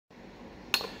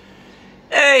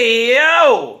Hey,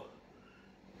 yo!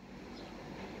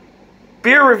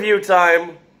 Beer review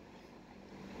time.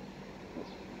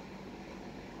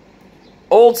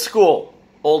 Old school.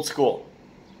 Old school.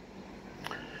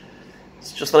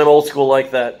 It's just that I'm old school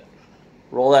like that.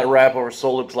 Roll that rap over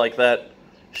soul loops like that.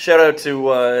 Shout out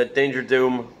to Danger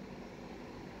Doom,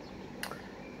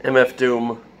 MF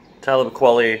Doom, Talib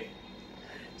Kweli.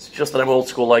 It's just that I'm old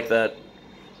school like that.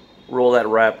 Roll that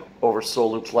rap over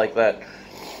soul loops like that.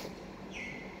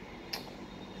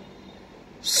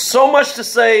 So much to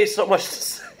say, so much to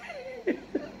say.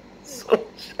 So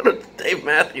shout out to Dave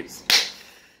Matthews.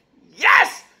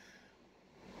 Yes!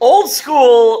 Old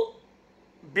school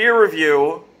beer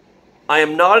review. I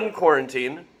am not in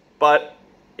quarantine, but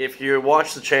if you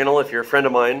watch the channel, if you're a friend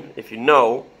of mine, if you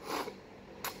know,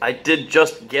 I did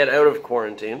just get out of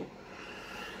quarantine.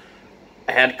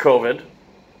 I had COVID.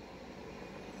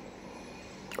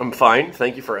 I'm fine,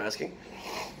 thank you for asking.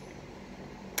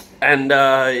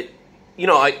 And, you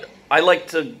know, I like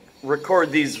to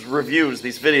record these reviews,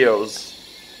 these videos,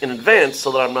 in advance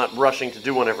so that I'm not rushing to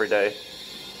do one every day.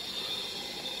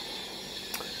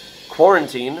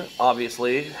 Quarantine,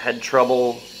 obviously, had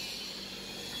trouble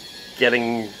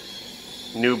getting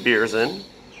new beers in,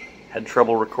 had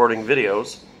trouble recording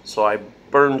videos, so I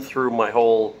burned through my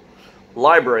whole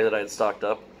library that I had stocked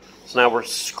up. So now we're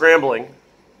scrambling.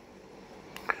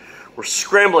 We're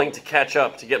scrambling to catch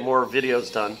up, to get more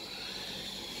videos done.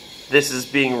 This is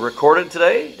being recorded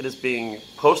today. It is being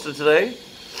posted today.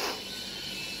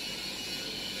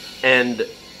 And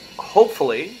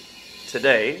hopefully,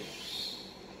 today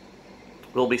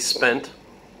will be spent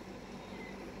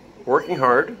working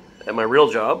hard at my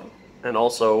real job and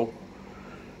also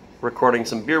recording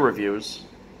some beer reviews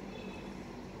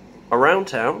around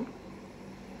town.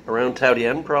 Around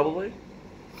Taudien, probably.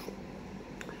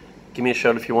 Give me a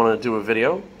shout if you want to do a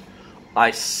video.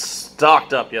 I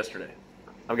stocked up yesterday.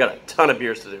 I've got a ton of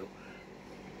beers to do.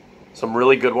 Some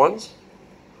really good ones.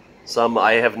 Some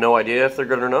I have no idea if they're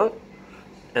good or not.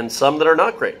 And some that are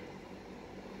not great.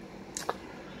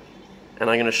 And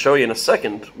I'm going to show you in a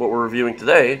second what we're reviewing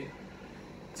today.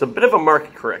 It's a bit of a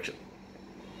market correction.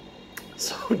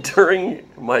 So during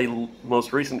my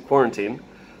most recent quarantine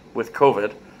with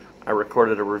COVID, I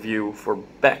recorded a review for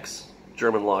Beck's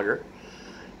German lager.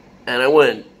 And I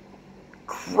went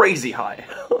crazy high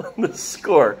on the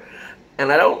score.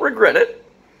 And I don't regret it.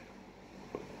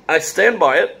 I stand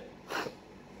by it.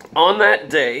 On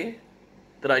that day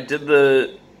that I did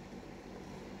the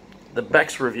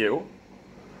Beck's review,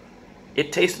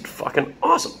 it tasted fucking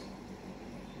awesome.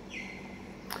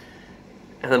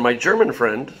 And then my German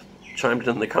friend chimed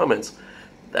in the comments,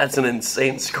 that's an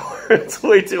insane score. It's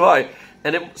way too high.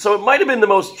 And so it might have been the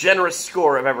most generous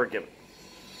score I've ever given.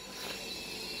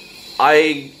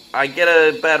 I get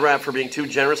a bad rap for being too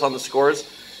generous on the scores.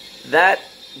 That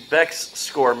Beck's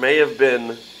score may have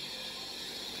been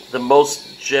the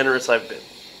most generous I've been.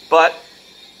 But,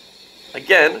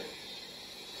 again,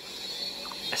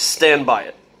 I stand by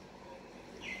it.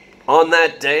 On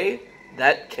that day,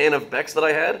 that can of Beck's that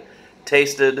I had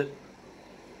tasted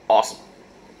awesome.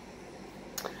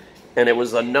 And it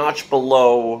was a notch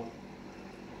below,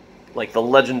 like, the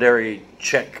legendary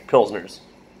Czech Pilsners.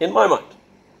 In my mind.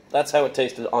 That's how it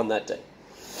tasted on that day.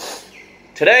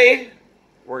 Today,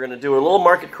 we're going to do a little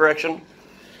market correction.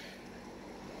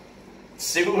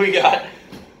 See what we got.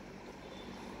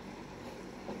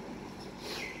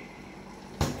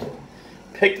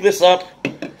 Picked this up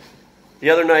the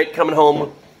other night coming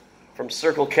home from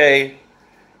Circle K.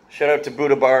 Shout out to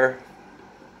Buddha Bar.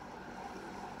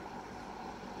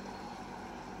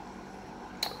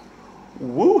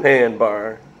 Wuhan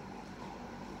Bar.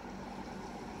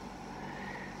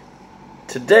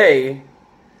 Today,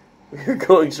 we're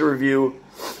going to review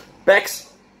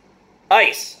Beck's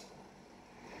Ice.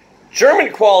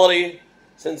 German quality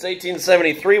since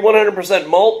 1873, 100%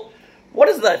 malt. What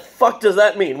does that fuck does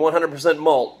that mean, 100%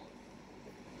 malt?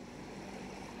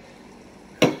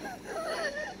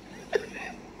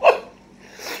 What?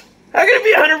 How can it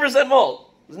be 100% malt?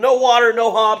 There's no water,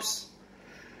 no hops.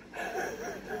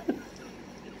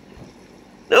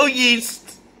 No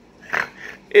yeast.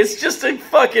 It's just a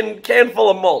fucking can full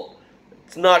of malt.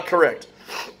 It's not correct.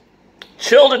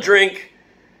 Chill to drink.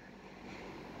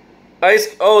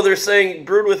 Ice. Oh, they're saying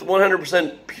brewed with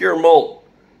 100% pure malt.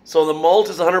 So the malt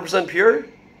is 100% pure?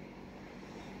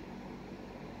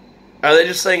 Are they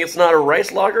just saying it's not a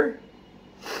rice lager?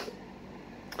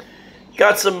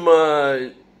 Got some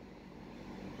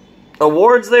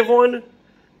awards they've won.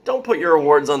 Don't put your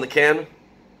awards on the can,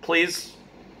 please.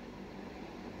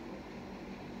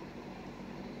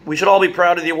 We should all be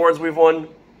proud of the awards we've won.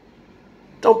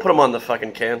 Don't put them on the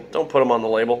fucking can. Don't put them on the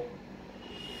label.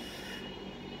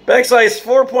 Beck's Ice,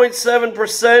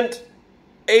 4.7%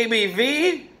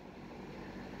 ABV.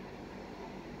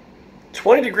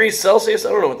 20 degrees Celsius. I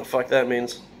don't know what the fuck that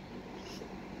means.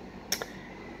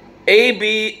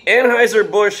 AB,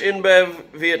 Anheuser-Busch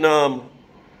InBev, Vietnam.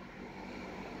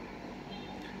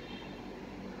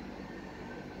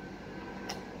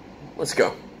 Let's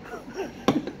go.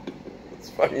 Let's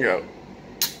fucking go.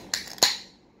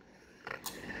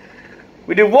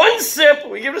 We do one sip.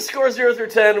 We give it a score 0 through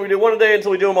 10. We do one a day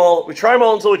until we do them all. We try them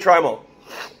all until we try them all.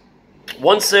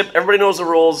 One sip. Everybody knows the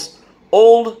rules.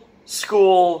 Old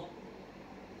school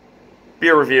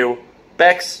beer review.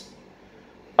 Beck's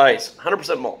Ice.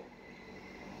 100% malt.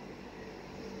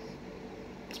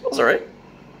 Smells alright.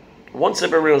 One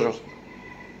sip. Everybody knows the rules.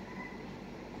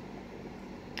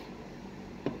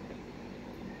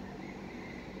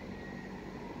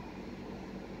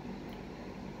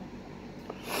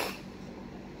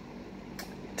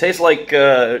 Tastes like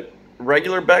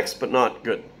regular Beck's, but not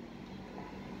good.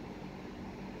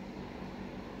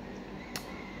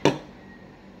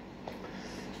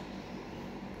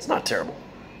 It's not terrible.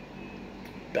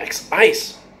 Beck's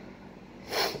Ice.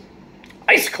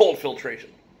 Ice cold filtration.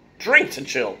 Drink to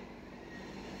chill.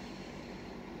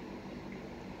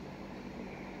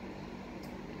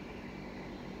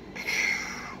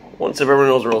 Once if everyone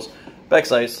knows the rules.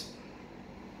 Beck's Ice.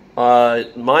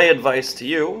 My advice to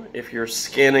you, if you're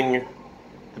scanning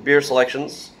the beer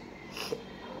selections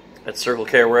at Circle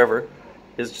K or wherever,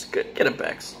 is just get a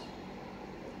Beck's.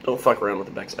 Don't fuck around with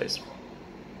the Beck's Ice.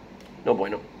 No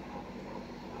bueno.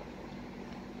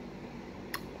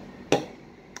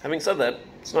 Having said that,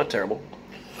 it's not terrible.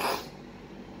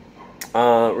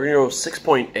 We're going to go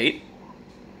 6.8.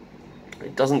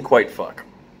 It doesn't quite fuck.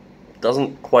 It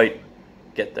doesn't quite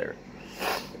get there.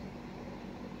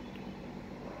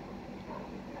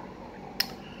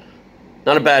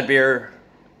 Not a bad beer.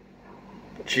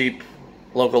 Cheap.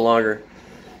 Local lager.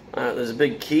 There's a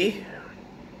big key.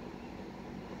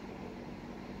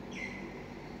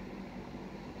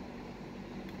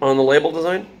 On the label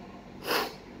design.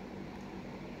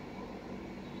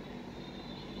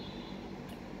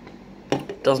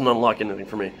 Doesn't unlock anything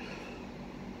for me.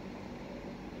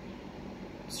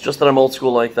 It's just that I'm old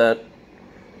school like that.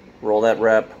 Roll that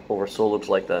wrap over Soul Loops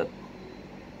like that.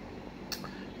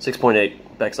 6.8.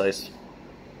 Beck's Ice.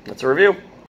 That's a review.